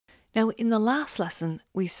Now, in the last lesson,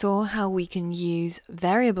 we saw how we can use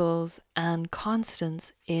variables and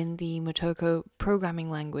constants in the Motoko programming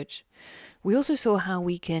language. We also saw how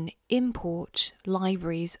we can import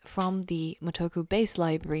libraries from the Motoko base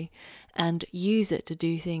library and use it to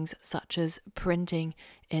do things such as printing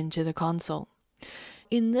into the console.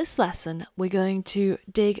 In this lesson, we're going to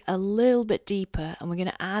dig a little bit deeper and we're going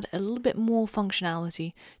to add a little bit more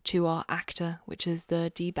functionality to our actor, which is the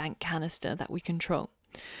dbank canister that we control.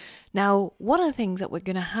 Now, one of the things that we're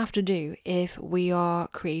going to have to do if we are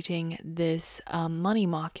creating this money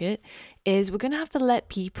market is we're going to have to let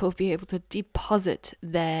people be able to deposit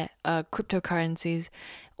their cryptocurrencies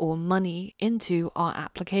or money into our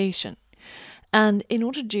application. And in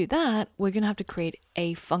order to do that, we're going to have to create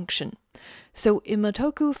a function. So in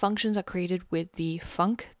Motoko, functions are created with the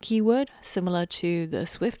func keyword, similar to the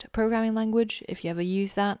Swift programming language, if you ever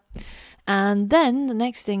use that. And then the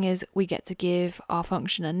next thing is we get to give our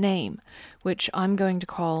function a name, which I'm going to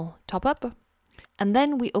call top-up. And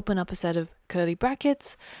then we open up a set of curly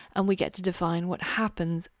brackets and we get to define what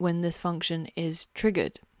happens when this function is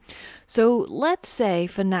triggered. So let's say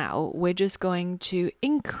for now, we're just going to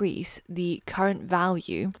increase the current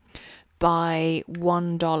value by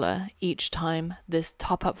 $1 each time this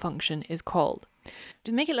top-up function is called.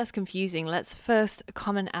 To make it less confusing, let's first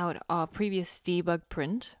comment out our previous debug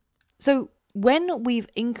print. So when we've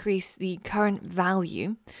increased the current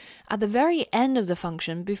value, at the very end of the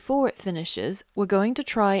function, before it finishes, we're going to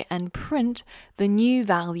try and print the new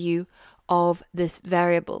value of this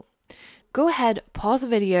variable. Go ahead, pause the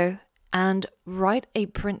video, and write a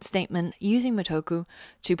print statement using Motoko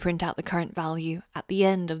to print out the current value at the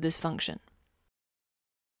end of this function.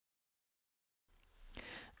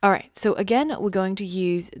 All right, so again, we're going to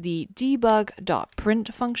use the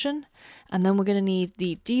debug.print function, and then we're going to need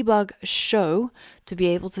the debug show to be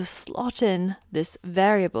able to slot in this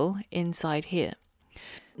variable inside here.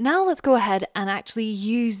 Now let's go ahead and actually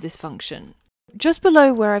use this function. Just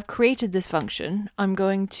below where I've created this function, I'm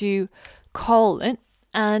going to call it,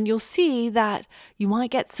 and you'll see that you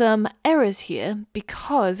might get some errors here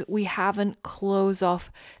because we haven't closed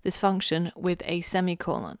off this function with a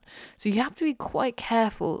semicolon. So you have to be quite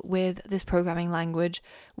careful with this programming language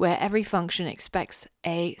where every function expects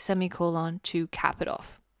a semicolon to cap it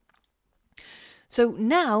off. So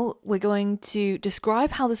now we're going to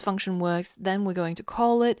describe how this function works, then we're going to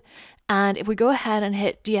call it. And if we go ahead and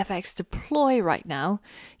hit dfx deploy right now,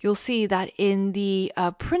 you'll see that in the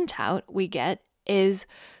printout we get is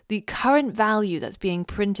the current value that's being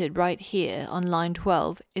printed right here on line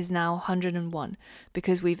 12 is now 101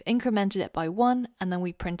 because we've incremented it by 1 and then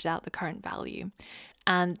we printed out the current value.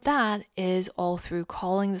 And that is all through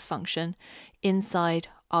calling this function inside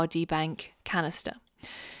our dbank canister.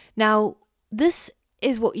 Now, this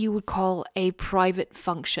is what you would call a private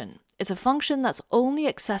function. It's a function that's only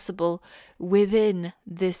accessible within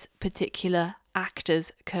this particular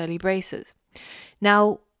actor's curly braces.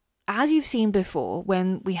 Now, as you've seen before,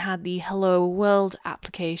 when we had the Hello World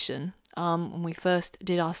application, when we first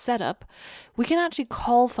did our setup, we can actually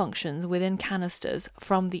call functions within canisters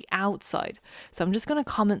from the outside. So I'm just going to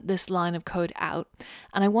comment this line of code out,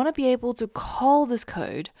 and I want to be able to call this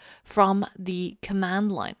code from the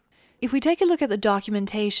command line. If we take a look at the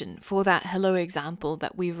documentation for that hello example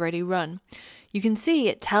that we've already run, you can see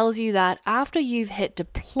it tells you that after you've hit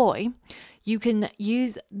deploy, you can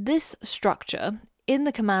use this structure in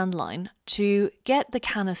the command line to get the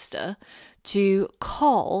canister to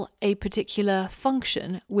call a particular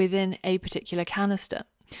function within a particular canister.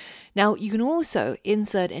 Now, you can also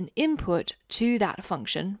insert an input to that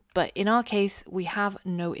function, but in our case, we have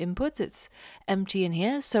no inputs. It's empty in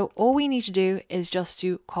here. So all we need to do is just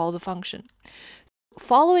to call the function.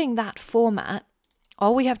 Following that format,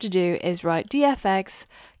 all we have to do is write dfx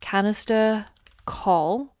canister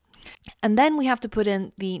call. And then we have to put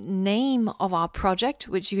in the name of our project,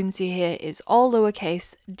 which you can see here is all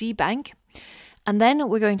lowercase dbank. And then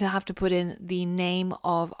we're going to have to put in the name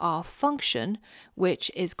of our function,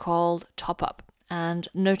 which is called top-up. And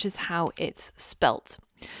notice how it's spelt.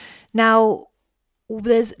 Now,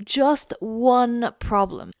 there's just one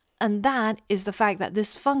problem, and that is the fact that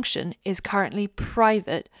this function is currently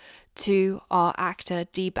private to our actor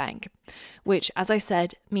dbank, which, as I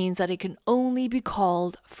said, means that it can only be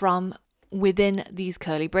called from within these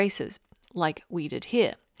curly braces, like we did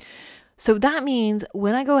here. So that means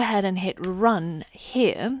when I go ahead and hit run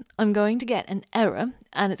here, I'm going to get an error,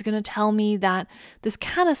 and it's going to tell me that this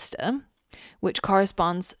canister, which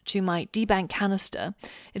corresponds to my dbank canister,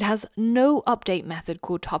 it has no update method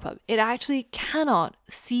called top-up. It actually cannot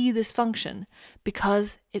see this function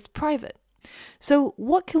because it's private. So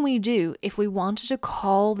what can we do if we wanted to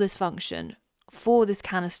call this function for this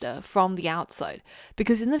canister from the outside?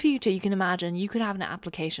 Because in the future, you can imagine you could have an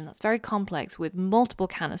application that's very complex with multiple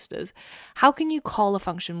canisters. How can you call a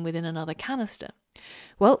function within another canister?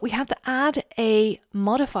 Well, we have to add a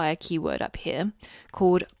modifier keyword up here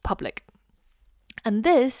called public. And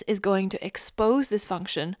this is going to expose this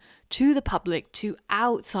function to the public, to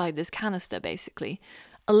outside this canister, basically,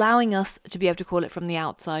 allowing us to be able to call it from the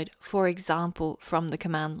outside, for example, from the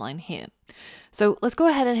command line here. So let's go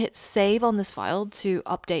ahead and hit save on this file to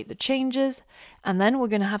update the changes. And then we're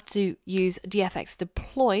going to have to use dfx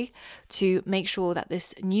deploy to make sure that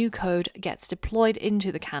this new code gets deployed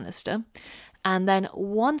into the canister. And then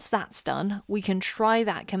once that's done, we can try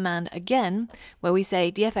that command again, where we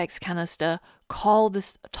say dfx canister, call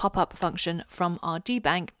this top up function from our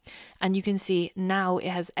dbank. And you can see now it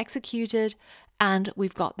has executed and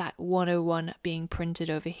we've got that 101 being printed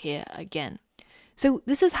over here again. So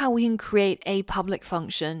this is how we can create a public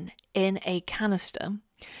function in a canister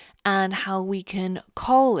and how we can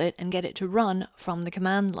call it and get it to run from the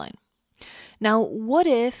command line. Now, what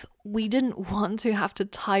if we didn't want to have to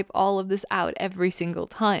type all of this out every single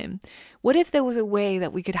time? What if there was a way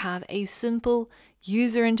that we could have a simple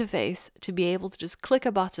user interface to be able to just click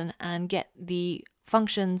a button and get the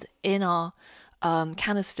functions in our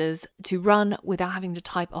canisters to run without having to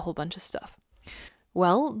type a whole bunch of stuff?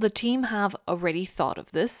 Well, the team have already thought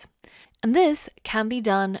of this, and this can be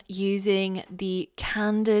done using the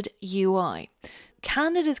CandidUI.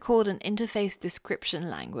 Candid is called an interface description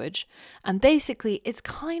language, and basically it's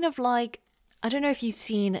kind of like, I don't know if you've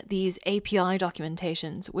seen these API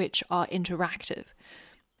documentations which are interactive.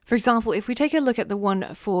 For example, if we take a look at the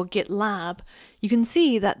one for GitLab, you can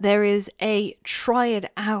see that there is a try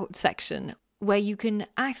it out section where you can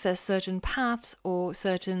access certain paths or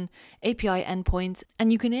certain API endpoints,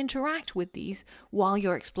 and you can interact with these while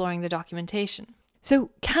you're exploring the documentation.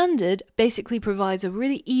 So Candid basically provides a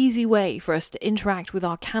really easy way for us to interact with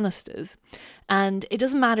our canisters. And it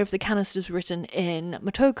doesn't matter if the canister is written in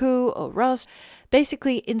Motoko or Rust.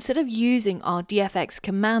 Basically, instead of using our dfx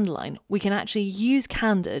command line, we can actually use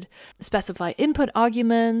Candid, specify input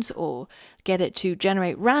arguments, or get it to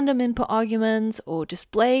generate random input arguments, or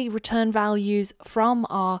display return values from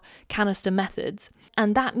our canister methods.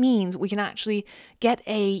 And that means we can actually get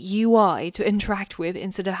a UI to interact with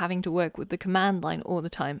instead of having to work with the command line all the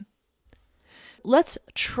time. Let's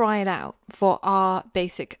try it out for our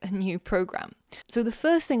basic new program. So the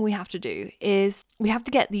first thing we have to do is we have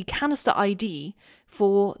to get the canister ID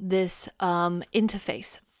for this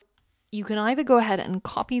interface. You can either go ahead and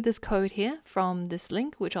copy this code here from this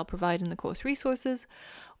link, which I'll provide in the course resources,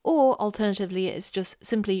 or alternatively, it's just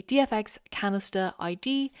simply dfx canister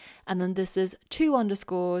ID, and then this is 2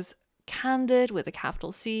 underscores candid with a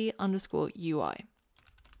capital C underscore UI.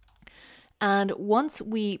 And once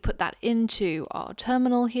we put that into our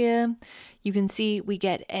terminal here, you can see we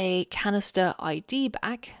get a canister ID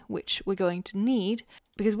back, which we're going to need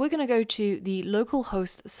because we're going to go to the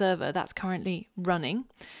localhost server that's currently running.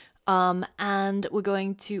 And we're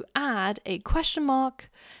going to add a question mark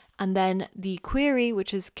and then the query,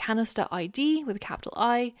 which is canister ID with a capital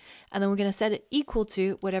I, and then we're going to set it equal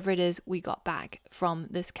to whatever it is we got back from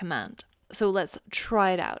this command. So let's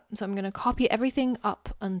try it out. So I'm going to copy everything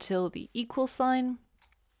up until the equal sign.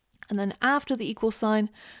 And then after the equal sign,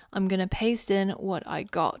 I'm going to paste in what I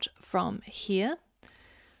got from here.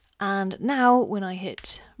 And now when I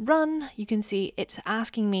hit run, you can see it's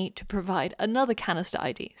asking me to provide another canister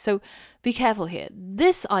ID. So be careful here.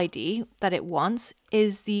 This ID that it wants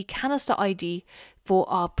is the canister ID for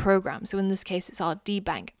our program. So in this case, it's our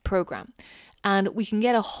dbank program. And we can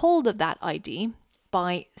get a hold of that ID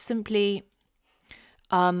by simply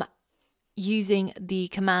using the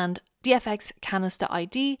command dfx canister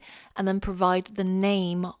ID and then provide the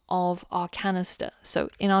name of our canister. So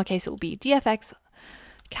in our case, it will be dfx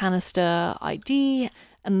canister ID,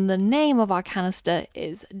 and the name of our canister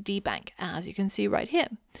is dbank, as you can see right here.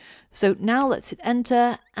 So now let's hit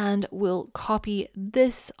enter and we'll copy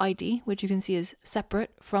this ID, which you can see is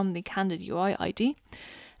separate from the CandidUI ID.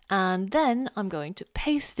 And then I'm going to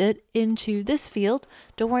paste it into this field.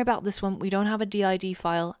 Don't worry about this one. We don't have a DID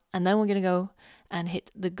file. And then we're going to go and hit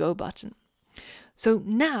the go button. So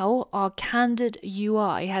now our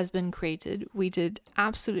CandidUI has been created. We did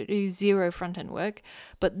absolutely zero front-end work,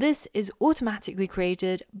 but this is automatically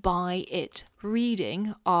created by it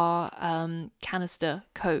reading our canister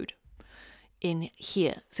code in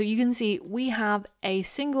here. So you can see we have a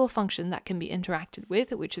single function that can be interacted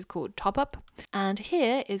with, which is called top-up, and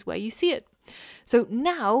here is where you see it. So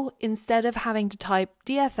now, instead of having to type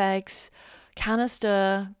dfx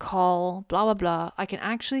canister, call, blah, blah, blah, I can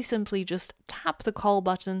actually simply just tap the call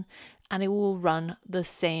button and it will run the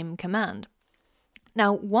same command.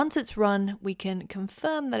 Now, once it's run, we can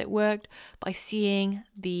confirm that it worked by seeing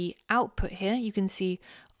the output here. You can see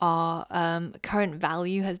our current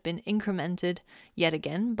value has been incremented yet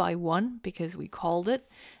again by 1 because we called it.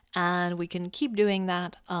 And we can keep doing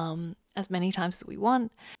that as many times as we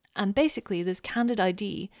want. And basically, this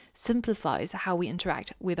CandidID simplifies how we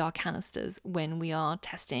interact with our canisters when we are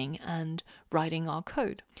testing and writing our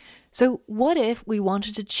code. So what if we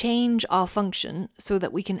wanted to change our function so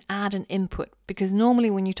that we can add an input? Because normally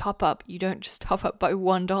when you top up, you don't just top up by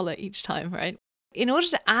 $1 each time, right? In order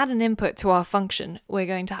to add an input to our function, we're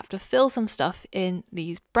going to have to fill some stuff in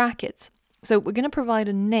these brackets. So we're going to provide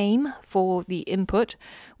a name for the input,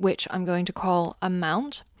 which I'm going to call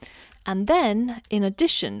amount. And then, in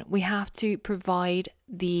addition, we have to provide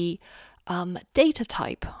the data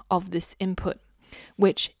type of this input,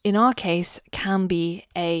 which in our case can be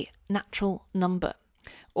a natural number,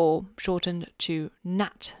 or shortened to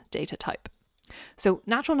NAT data type. So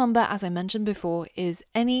natural number, as I mentioned before, is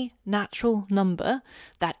any natural number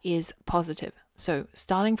that is positive. So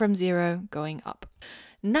starting from 0, going up.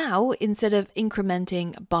 Now, instead of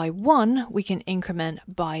incrementing by 1, we can increment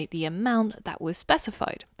by the amount that was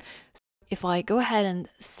specified. So if I go ahead and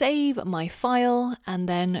save my file and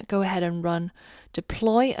then go ahead and run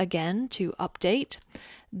deploy again to update,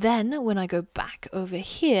 then when I go back over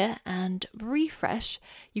here and refresh,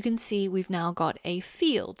 you can see we've now got a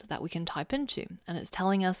field that we can type into, and it's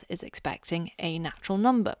telling us it's expecting a natural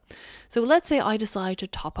number. So let's say I decide to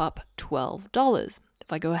top up $12.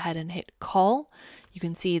 If I go ahead and hit call, you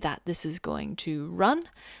can see that this is going to run,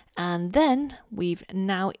 and then we've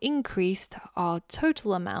now increased our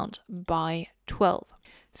total amount by 12.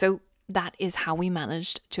 So that is how we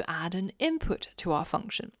managed to add an input to our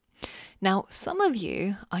function. Now, some of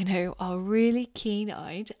you, I know, are really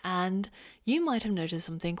keen-eyed, and you might have noticed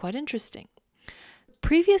something quite interesting.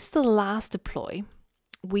 Previous to the last deploy,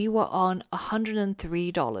 we were on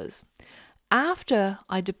 $103. After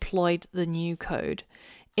I deployed the new code,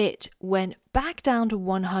 it went back down to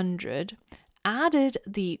 100, added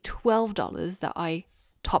the $12 that I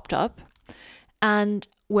topped up, and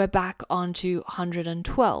we're back onto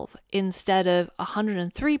 112 instead of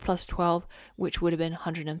 103 plus 12, which would have been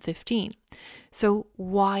 115. So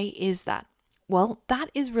why is that? Well, that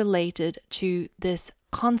is related to this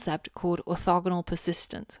concept called orthogonal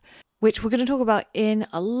persistence, which we're going to talk about in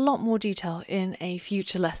a lot more detail in a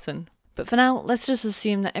future lesson. But for now, let's just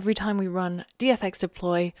assume that every time we run dfx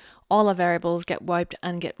deploy, all our variables get wiped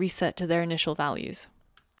and get reset to their initial values.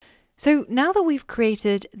 So now that we've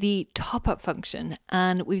created the top-up function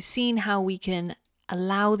and we've seen how we can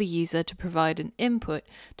allow the user to provide an input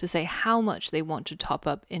to say how much they want to top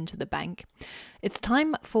up into the bank, it's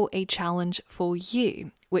time for a challenge for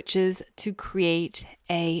you, which is to create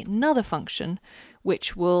another function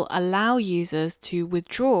which will allow users to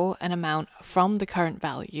withdraw an amount from the current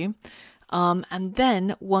value. And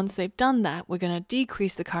then once they've done that, we're going to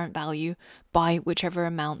decrease the current value by whichever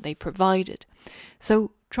amount they provided.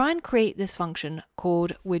 So try and create this function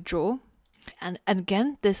called withdraw. And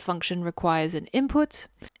again, this function requires an input,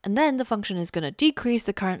 and then the function is going to decrease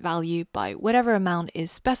the current value by whatever amount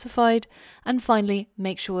is specified. And finally,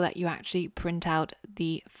 make sure that you actually print out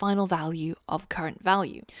the final value of current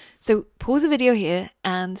value. So pause the video here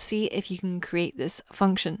and see if you can create this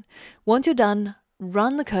function. Once you're done,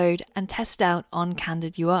 run the code and test it out on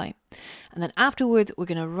CandidUI. And then afterwards, we're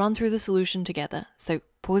going to run through the solution together. So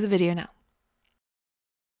pause the video now.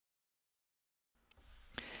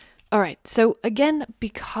 All right, so again,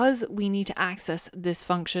 because we need to access this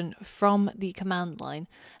function from the command line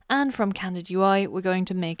and from CandidUI, we're going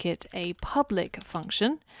to make it a public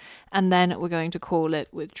function, and then we're going to call it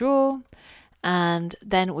withdraw, and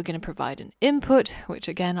then we're going to provide an input, which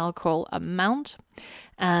again I'll call amount,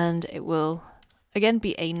 and it will again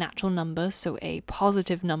be a natural number, so a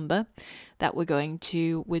positive number that we're going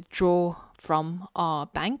to withdraw from our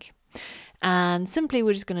bank. And simply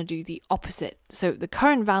we're just going to do the opposite. So the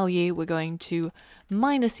current value we're going to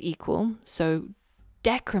minus equal, so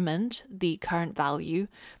decrement the current value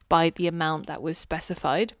by the amount that was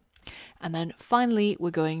specified. And then finally we're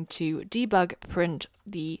going to debug print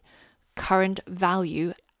the current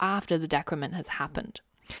value after the decrement has happened.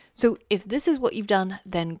 So if this is what you've done,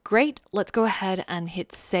 then great. Let's go ahead and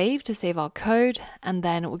hit save to save our code. And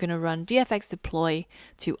then we're going to run dfx deploy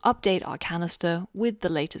to update our canister with the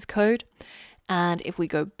latest code. And if we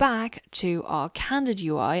go back to our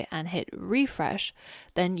CandidUI and hit refresh,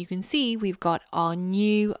 then you can see we've got our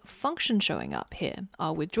new function showing up here,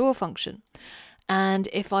 our withdraw function. And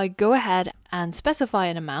if I go ahead and specify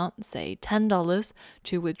an amount, say $10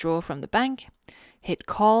 to withdraw from the bank, hit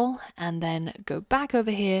call, and then go back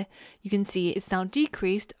over here, you can see it's now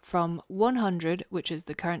decreased from 100, which is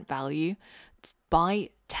the current value, by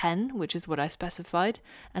 10, which is what I specified,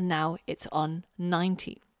 and now it's on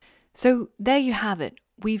 90. So there you have it.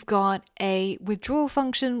 We've got a withdrawal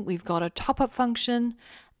function, we've got a top-up function,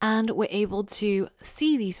 and we're able to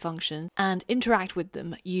see these functions and interact with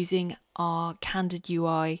them using our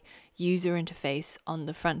CandidUI user interface on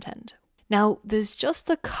the front end. Now, there's just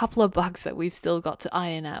a couple of bugs that we've still got to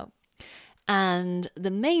iron out. And the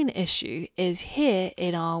main issue is here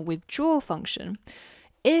in our withdraw function.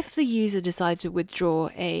 If the user decides to withdraw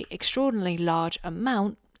an extraordinarily large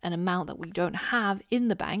amount, an amount that we don't have in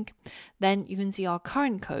the bank, then you can see our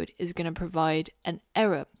current code is going to provide an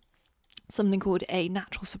error, something called a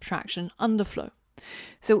natural subtraction underflow.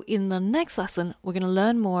 So in the next lesson, we're going to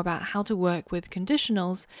learn more about how to work with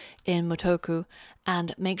conditionals in Motoko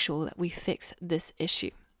and make sure that we fix this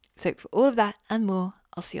issue. So for all of that and more,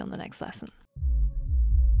 I'll see you on the next lesson.